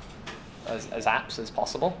as apps as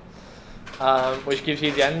possible, which gives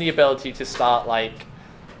you then the ability to start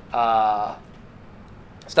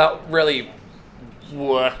really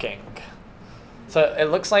working. So it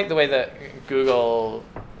looks like the way that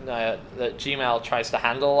that Gmail tries to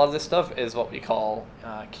handle a lot of this stuff is what we call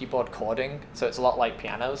keyboard chording. So it's a lot like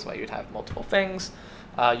pianos, where you'd have multiple things.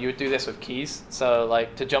 You would do this with keys. So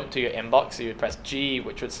like to jump to your inbox, you would press G,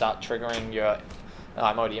 which would start triggering your... Oh,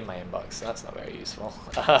 I'm already in my inbox, so that's not very useful.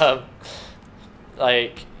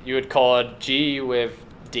 Like you would chord G with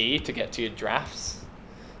D to get to your drafts.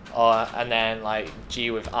 And then like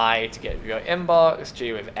G with I to get your inbox,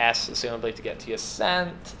 G with S assumably to get to your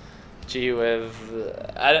sent, G with,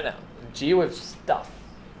 I don't know, G with stuff,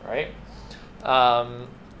 right?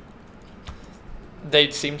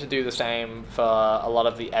 They seem to do the same for a lot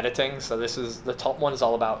of the editing. So this is, the top one is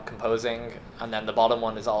all about composing, and then the bottom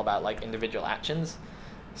one is all about like individual actions.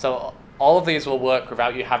 So all of these will work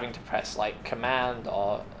without you having to press like command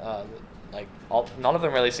or none of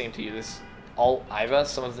them really seem to use Alt either.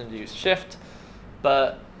 Some of them use Shift,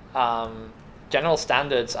 but general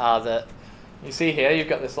standards are that you see here you've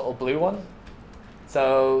got this little blue one.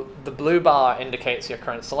 So the blue bar indicates your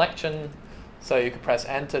current selection. So you could press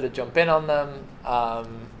enter to jump in on them.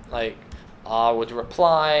 Like R would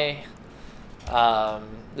reply.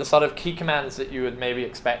 The sort of key commands that you would maybe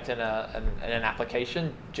expect in an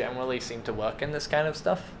application generally seem to work in this kind of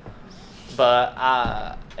stuff.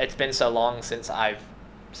 But it's been so long since I've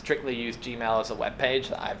strictly used Gmail as a web page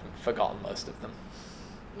that I've forgotten most of them.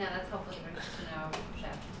 no, that's helpful even just to know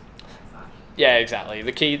Shift. Yeah, exactly.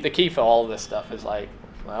 The key for all of this stuff is like,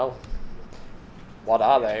 well, what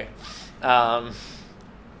are they? So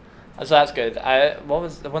that's good. What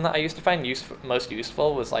was the one that I used to find most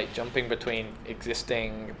useful was like jumping between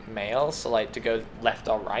existing mails, so like to go left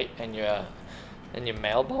or right in your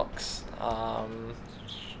mailbox.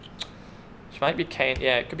 Which might be K.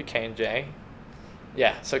 Yeah, it could be K and J.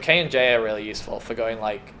 Yeah, so K and J are really useful for going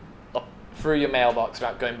like up through your mailbox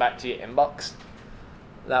without going back to your inbox.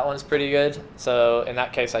 That one's pretty good. So in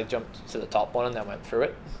that case, I jumped to the top one and then went through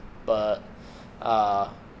it. But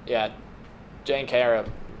yeah, J and K are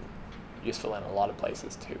useful in a lot of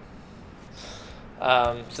places too.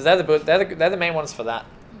 So they're the main ones for that.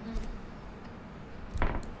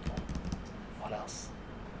 What else?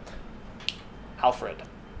 Alfred.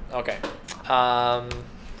 Okay.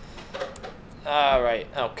 All right.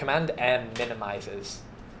 Oh, Command M minimizes.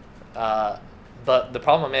 But the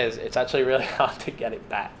problem is it's actually really hard to get it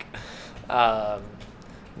back.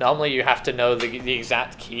 Normally you have to know the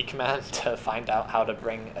exact key command to find out how to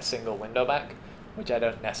bring a single window back, which I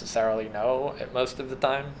don't necessarily know at most of the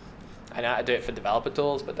time. I know how to do it for developer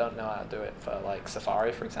tools, but don't know how to do it for like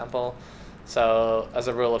Safari, for example. So as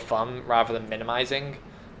a rule of thumb, rather than minimizing,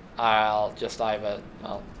 I'll just either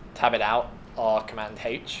tab it out or Command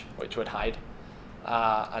H, which would hide.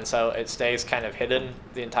 And so it stays kind of hidden,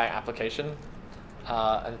 the entire application,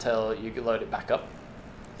 until you load it back up.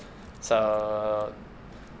 So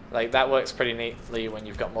like that works pretty neatly when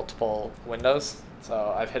you've got multiple windows.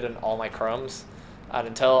 So I've hidden all my Chromes, and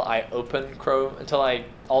until I open Chrome, until I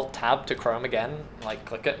Alt Tab to Chrome again, like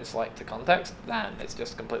click it and select the context, then it's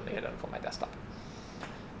just completely hidden from my desktop.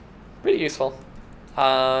 Pretty useful.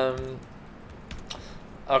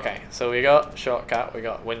 Okay, so we got shortcut, we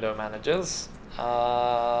got window managers. Do you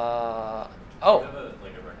have a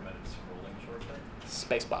recommended scrolling shortcut?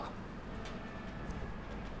 Spacebar.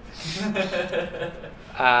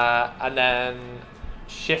 And then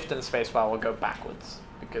Shift and Spacebar will go backwards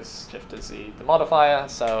because Shift is the modifier.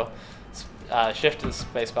 So Shift and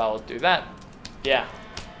Spacebar will do that. Yeah.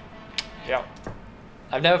 Yep.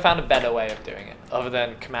 I've never found a better way of doing it other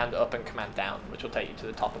than Command Up and Command Down, which will take you to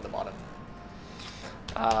the top and the bottom.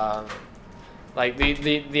 Like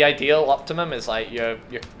the ideal optimum is like you're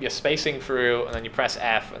spacing through and then you press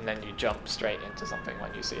F and then you jump straight into something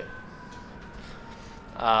when you see it.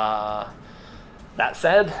 That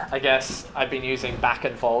said, I guess I've been using back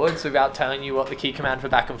and forwards without telling you what the key command for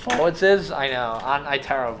back and forwards is. I know, aren't I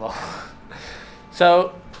terrible?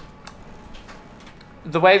 So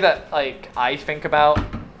the way that like I think about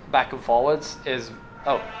back and forwards is,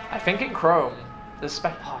 I think in Chrome, do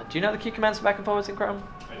you know the key commands for back and forwards in Chrome?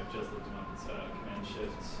 I just looked them up. It's Command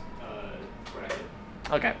Shift bracket.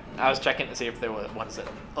 Okay, I was checking to see if there were ones that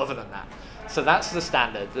other than that. So that's the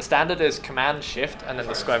standard. The standard is Command Shift and then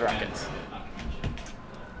the square brackets. Not Command Shift.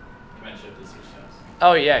 Command Shift is switch tabs.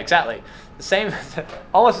 Oh yeah, exactly. The same,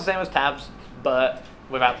 almost the same as tabs, but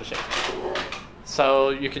without the shift. So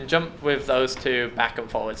you can jump with those two back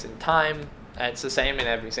and forwards in time. And it's the same in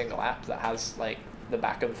every single app that has like the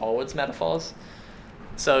back and forwards metaphors.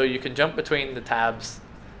 So you can jump between the tabs,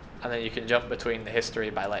 and then you can jump between the history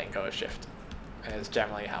by letting go of shift. And it's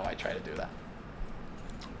generally how I try to do that.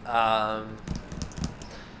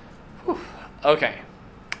 Okay.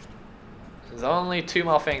 There's only 2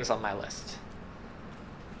 more things on my list.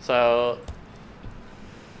 So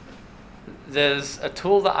there's a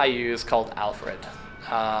tool that I use called Alfred.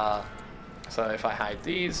 So if I hide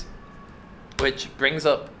these, which brings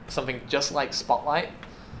up something just like Spotlight,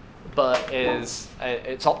 but it's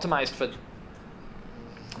optimized for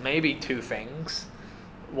maybe 2 things.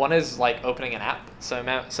 One is like opening an app.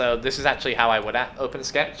 So this is actually how I would open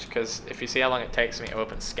Sketch, because if you see how long it takes me to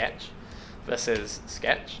open Sketch versus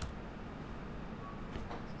Sketch,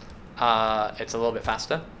 it's a little bit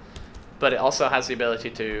faster. But it also has the ability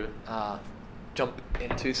to jump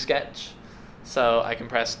into Sketch. So I can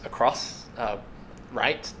press across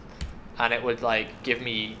right, and it would like give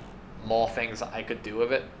me more things that I could do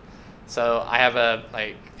with it. So I have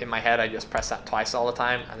in my head, I just press that twice all the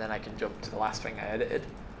time, and then I can jump to the last thing I edited.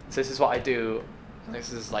 So this is what I do.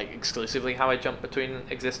 This is like exclusively how I jump between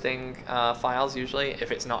existing files usually.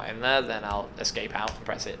 If it's not in there, then I'll escape out and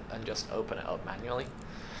press it and just open it up manually.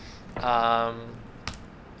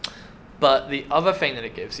 But the other thing that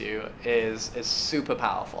it gives you is super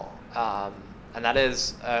powerful, and that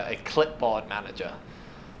is a clipboard manager.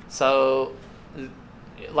 So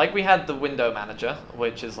like we had the window manager,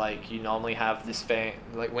 which is like you normally have this thing,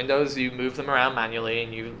 like windows, you move them around manually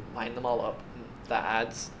and you line them all up. That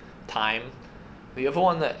adds time. The other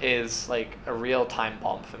one that is like a real time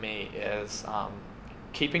bomb for me is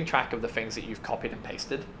keeping track of the things that you've copied and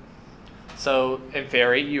pasted. So in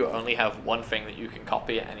theory, you only have one thing that you can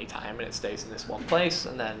copy at any time, and it stays in this one place,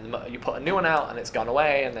 and then you put a new one out and it's gone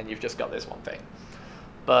away, and then you've just got this one thing.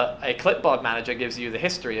 But a clipboard manager gives you the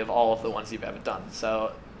history of all of the ones you've ever done.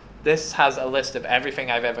 So this has a list of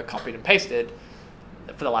everything I've ever copied and pasted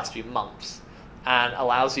for the last few months, and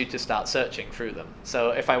allows you to start searching through them.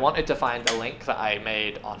 So if I wanted to find a link that I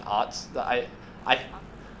made on Arts, that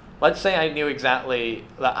let's say I knew exactly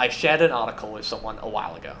that I shared an article with someone a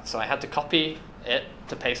while ago. So I had to copy it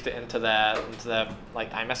to paste it into their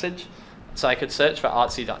like iMessage. So I could search for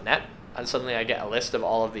artsy.net, and suddenly I get a list of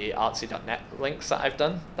all of the artsy.net links that I've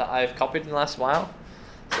done, that I've copied in the last while.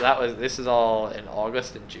 So this is all in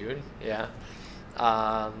August and June, yeah.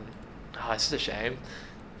 It's just a shame.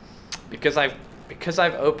 Because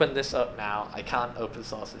I've opened this up now, I can't open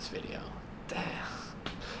source this video.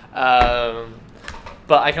 Damn.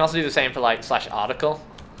 But I can also do the same for like /article.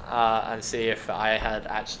 and see if I had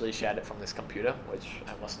actually shared it from this computer, which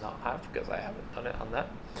I must not have because I haven't done it on that.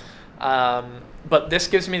 But this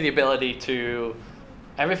gives me the ability to,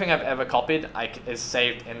 everything I've ever copied is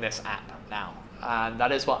saved in this app now. And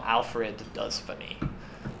that is what Alfred does for me.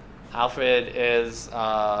 Alfred is,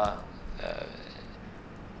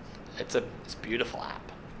 it's a beautiful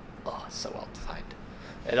app. Oh, it's so well designed.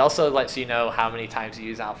 It also lets you know how many times you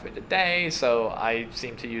use Alfred a day, so I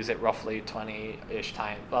seem to use it roughly 20-ish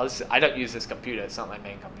times. Well, I don't use this computer, it's not my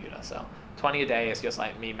main computer, so 20 a day is just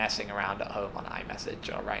like me messing around at home on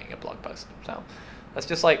iMessage or writing a blog post. So that's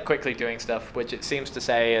just like quickly doing stuff, which it seems to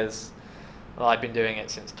say is, well, I've been doing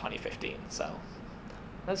it since 2015, so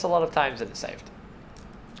that's a lot of times that it's saved.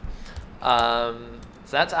 So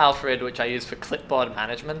that's Alfred, which I use for clipboard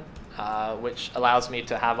management. Which allows me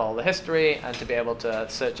to have all the history and to be able to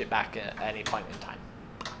search it back at any point in time.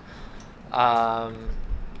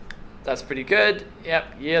 That's pretty good.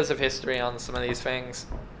 Yep, years of history on some of these things.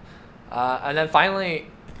 And then finally,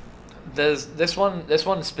 there's this one. This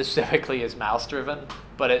one specifically is mouse driven,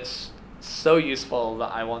 but it's so useful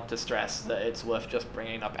that I want to stress that it's worth just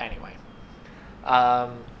bringing up anyway.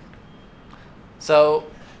 So,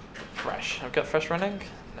 Fresh. I've got Fresh running?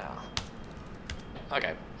 No.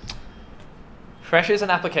 Okay. Fresh is an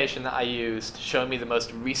application that I use to show me the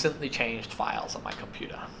most recently changed files on my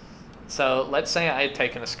computer. So let's say I had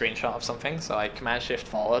taken a screenshot of something, so I Command-Shift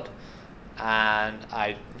forward, and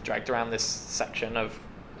I dragged around this section of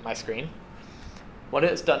my screen. What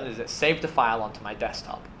it's done is it saved a file onto my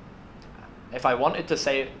desktop. If I wanted to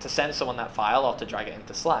send someone that file or to drag it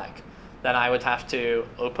into Slack, then I would have to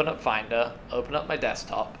open up Finder, open up my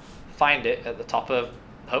desktop, find it at the top of,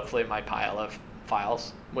 hopefully, my pile of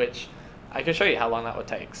files, which I can show you how long that would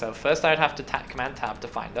take. So first I'd have to Command-Tab to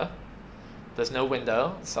Finder. There's no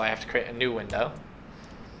window, so I have to create a new window.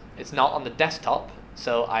 It's not on the desktop,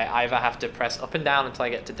 so I either have to press up and down until I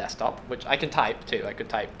get to desktop, which I can type too. I could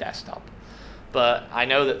type desktop. But I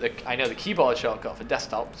know that the keyboard shortcut for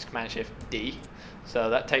desktop is Command-Shift-D. So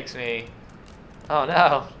that takes me, oh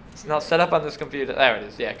no, it's not set up on this computer. There it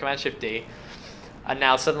is, yeah, Command-Shift-D. And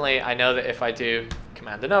now suddenly I know that if I do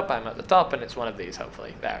Command and up, I'm at the top, and it's one of these,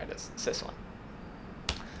 hopefully. There it is, it's this one.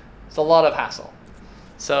 It's a lot of hassle.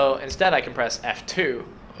 So instead I can press F2.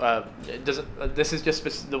 This is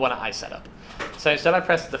just the one I set up. So instead I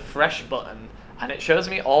press the Fresh button, and it shows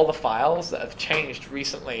me all the files that have changed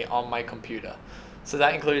recently on my computer. So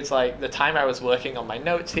that includes like the time I was working on my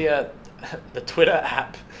notes here, the Twitter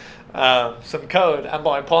app, some code, and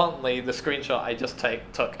more importantly, the screenshot I just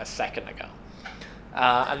took a second ago.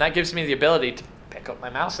 And that gives me the ability to pick up my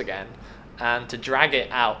mouse again and to drag it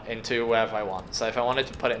out into wherever I want. So if I wanted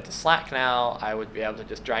to put it into Slack now, I would be able to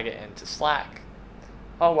just drag it into Slack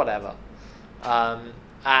or whatever.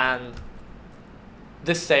 And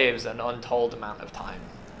this saves an untold amount of time.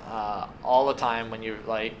 All the time when you've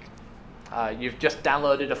just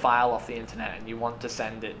downloaded a file off the internet and you want to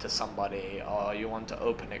send it to somebody or you want to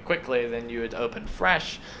open it quickly, then you would open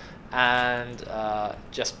Fresh and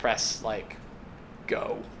just press like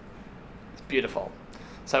go. It's beautiful.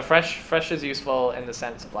 So Fresh is useful in the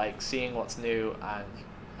sense of like seeing what's new and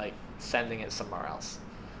like sending it somewhere else.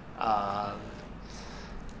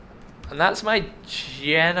 And that's my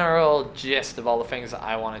general gist of all the things that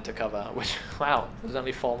I wanted to cover, which, wow, there's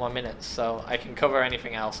only 4 more minutes, so I can cover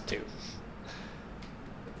anything else too.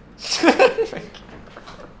 Thank you.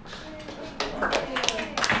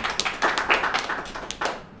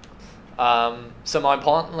 So more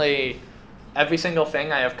importantly, every single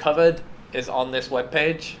thing I have covered is on this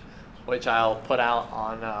webpage, which I'll put out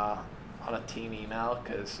on a team email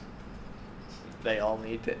because they all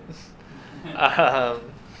need it.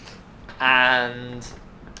 And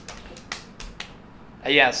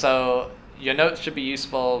yeah, so your notes should be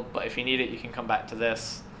useful, but if you need it, you can come back to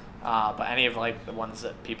this. But any of like the ones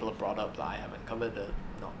that people have brought up that I haven't covered are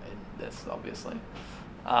not in this, obviously.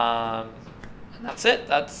 And that's it.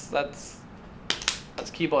 That's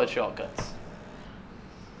keyboard shortcuts.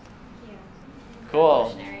 Yeah.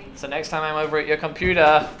 Cool. So next time I'm over at your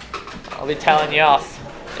computer, I'll be telling you off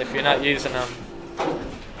if you're not using them.